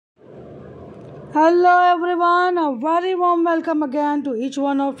Hello everyone, a very warm welcome again to each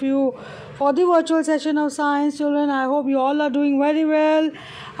one of you for the virtual session of science. Children, I hope you all are doing very well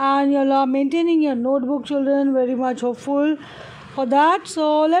and you all are maintaining your notebook. Children, very much hopeful for that.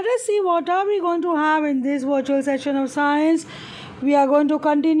 So let us see what are we going to have in this virtual session of science. We are going to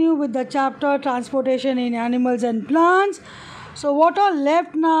continue with the chapter transportation in animals and plants. So what are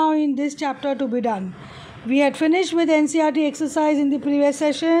left now in this chapter to be done? We had finished with NCERT exercise in the previous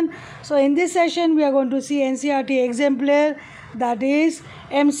session. So in this session we are going to see NCERT exemplar, that is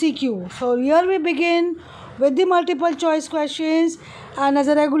MCQ. So here we begin with the multiple choice questions, and as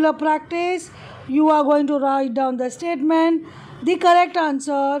a regular practice you are going to write down the statement, the correct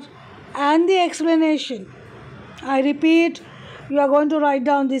answer and the explanation. I repeat, you are going to write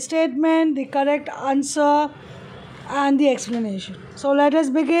down the statement, the correct answer and the explanation. So let us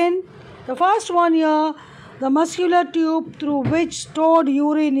begin. The first one here, the muscular tube through which stored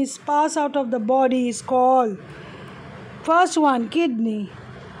urine is passed out of the body is called. First one, kidney.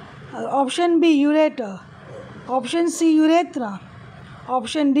 Option B, ureter. Option C, urethra.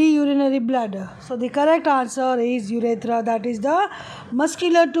 Option D, urinary bladder. So the correct answer is urethra. That is the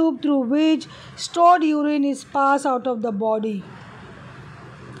muscular tube through which stored urine is passed out of the body.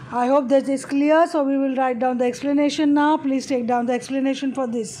 I hope that is clear. So we will write down the explanation now. Please take down the explanation for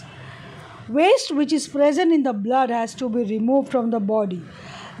this. Waste which is present in the blood has to be removed from the body.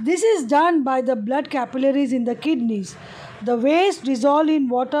 This is done by the blood capillaries in the kidneys. The waste dissolved in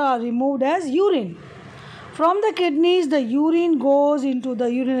water are removed as urine. From the kidneys, the urine goes into the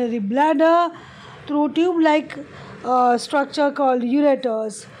urinary bladder through tube-like structure called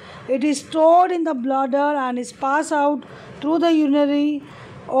ureters. It is stored in the bladder and is passed out through the urinary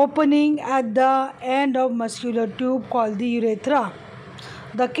opening at the end of muscular tube called the urethra.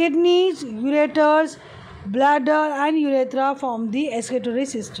 The kidneys, ureters, bladder and urethra form the excretory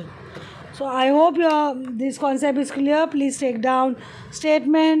system. So I hope this concept is clear. Please take down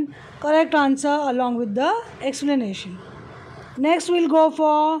statement, correct answer along with the explanation. Next we'll go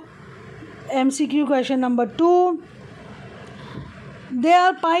for MCQ question number 2. They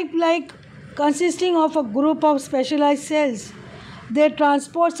are pipe-like, consisting of a group of specialized cells. They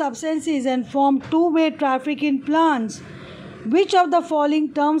transport substances and form two-way traffic in plants. Which of the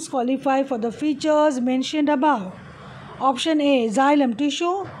following terms qualify for the features mentioned above? Option A, xylem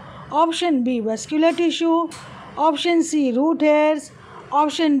tissue. Option B, vascular tissue. Option C, root hairs.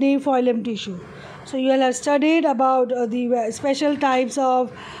 Option D, phloem tissue. So you all have studied about the special types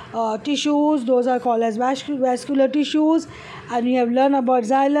of tissues. Those are called as vascular tissues, and we have learned about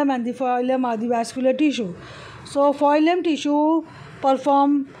xylem and the phloem are the vascular tissue. So phloem tissue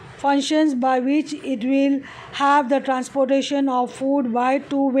perform functions by which it will have the transportation of food by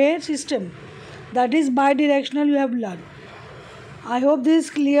two-way system. That is bidirectional, you have learned. I hope this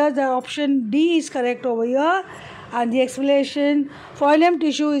is clear. The option D is correct over here, and the explanation, phloem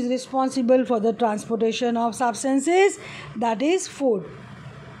tissue is responsible for the transportation of substances, that is food.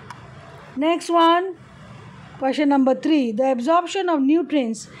 Next one, question number 3. The absorption of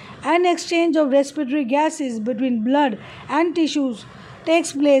nutrients and exchange of respiratory gases between blood and tissues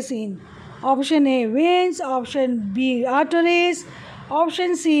takes place in option A, veins. Option B, arteries.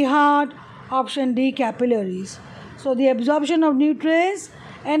 Option C, heart. Option D, capillaries. So the absorption of nutrients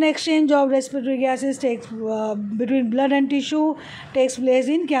and exchange of respiratory gases takes between blood and tissue takes place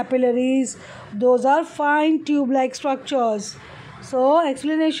in capillaries. Those are fine tube-like structures. So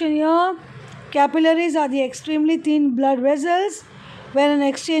explanation here, capillaries are the extremely thin blood vessels where an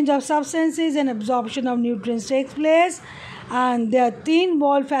exchange of substances and absorption of nutrients takes place, and their thin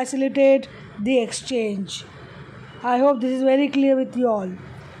wall facilitate the exchange. I hope this is very clear with you all.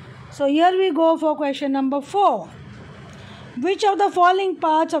 So here we go for question number 4. Which of the following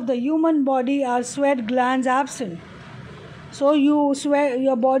parts of the human body are sweat glands absent? So you sweat,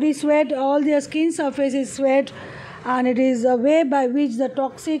 your body sweat, all their skin surface is sweat, and it is a way by which the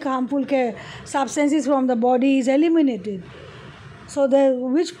toxic harmful substances from the body is eliminated. So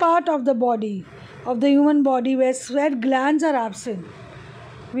which part of the body, of the human body, where sweat glands are absent?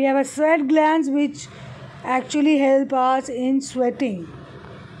 We have a sweat glands which actually help us in sweating.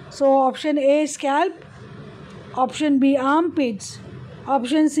 So option A, scalp. Option B, armpits.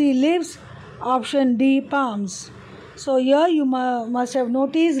 Option C, lips. Option D, palms. So here you must have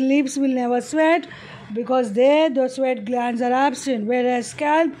noticed lips will never sweat because there the sweat glands are absent, whereas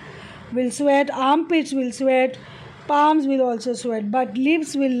scalp will sweat, armpits will sweat, palms will also sweat, but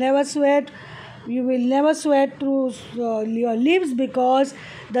lips will never sweat. You will never sweat through your lips because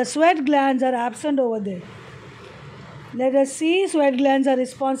the sweat glands are absent over there. Letter C, sweat glands are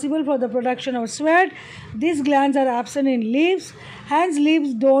responsible for the production of sweat. These glands are absent in leaves, hence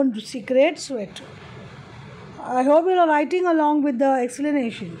leaves don't secrete sweat. I hope you are writing along with the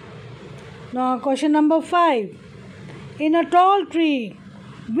explanation. Now question number 5. In a tall tree,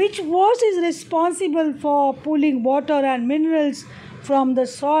 which force is responsible for pulling water and minerals from the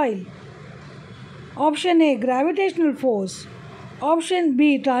soil? Option A, gravitational force. Option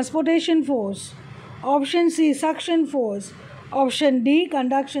B, transportation force. Option C, suction force. Option D,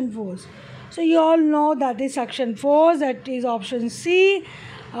 conduction force. So you all know that is suction force. That is option C.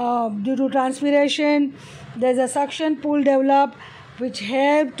 Due to transpiration, there is a suction pull developed which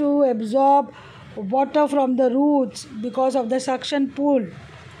help to absorb water from the roots because of the suction pull.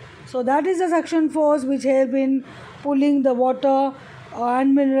 So that is the suction force which help in pulling the water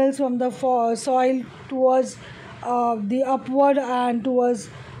and minerals from the soil towards the upward and towards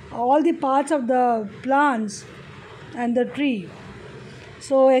all the parts of the plants and the tree.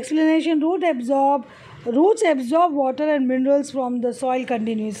 So explanation, roots absorb water and minerals from the soil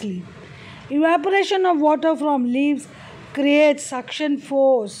continuously. Evaporation of water from leaves creates suction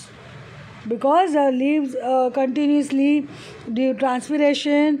force because the leaves continuously due to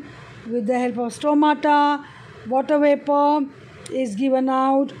transpiration with the help of stomata, water vapor is given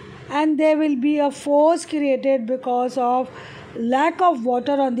out, and there will be a force created because of lack of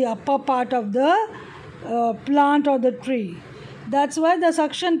water on the upper part of the plant or the tree. That's why the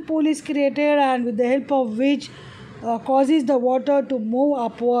suction pull is created, and with the help of which causes the water to move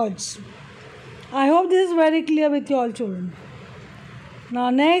upwards. I hope this is very clear with you all children. Now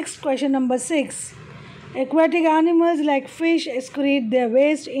next, question number 6. Aquatic animals like fish excrete their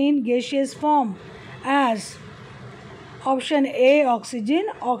waste in gaseous form as option A, oxygen,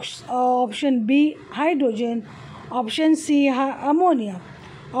 option B, hydrogen, option C, ammonia,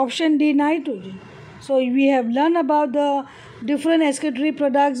 option D, nitrogen. So we have learned about the different excretory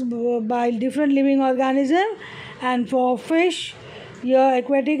products by different living organisms, and for fish, your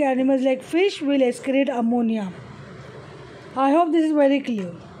aquatic animals like fish will excrete ammonia. I hope this is very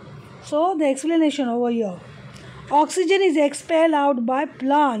clear. So the explanation over here. Oxygen is expelled out by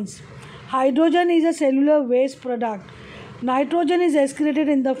plants. Hydrogen is a cellular waste product. Nitrogen is excreted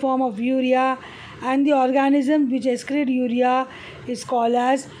in the form of urea, and the organism which excrete urea is called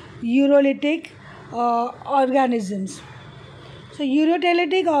as urolytic organisms. So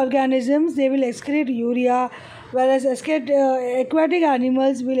urolytic organisms, they will excrete urea, whereas aquatic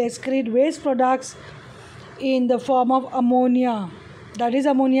animals will excrete waste products in the form of ammonia, that is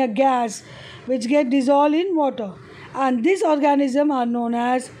ammonia gas, which get dissolved in water, and these organisms are known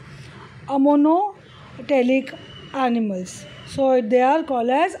as ammonotelic animals. So they are called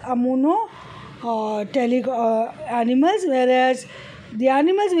as ammonotelic animals, whereas the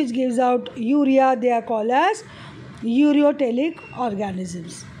animals which gives out urea, they are called as urotelic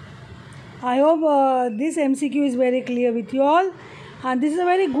organisms. I hope this MCQ is very clear with you all, and this is a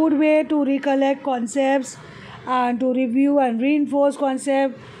very good way to recollect concepts and to review and reinforce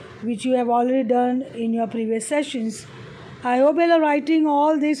concepts which you have already done in your previous sessions. I hope you are writing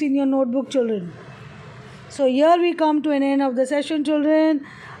all this in your notebook children. So here we come to an end of the session children.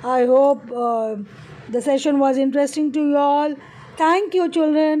 I hope the session was interesting to you all. Thank you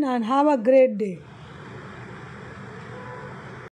children, and have a great day.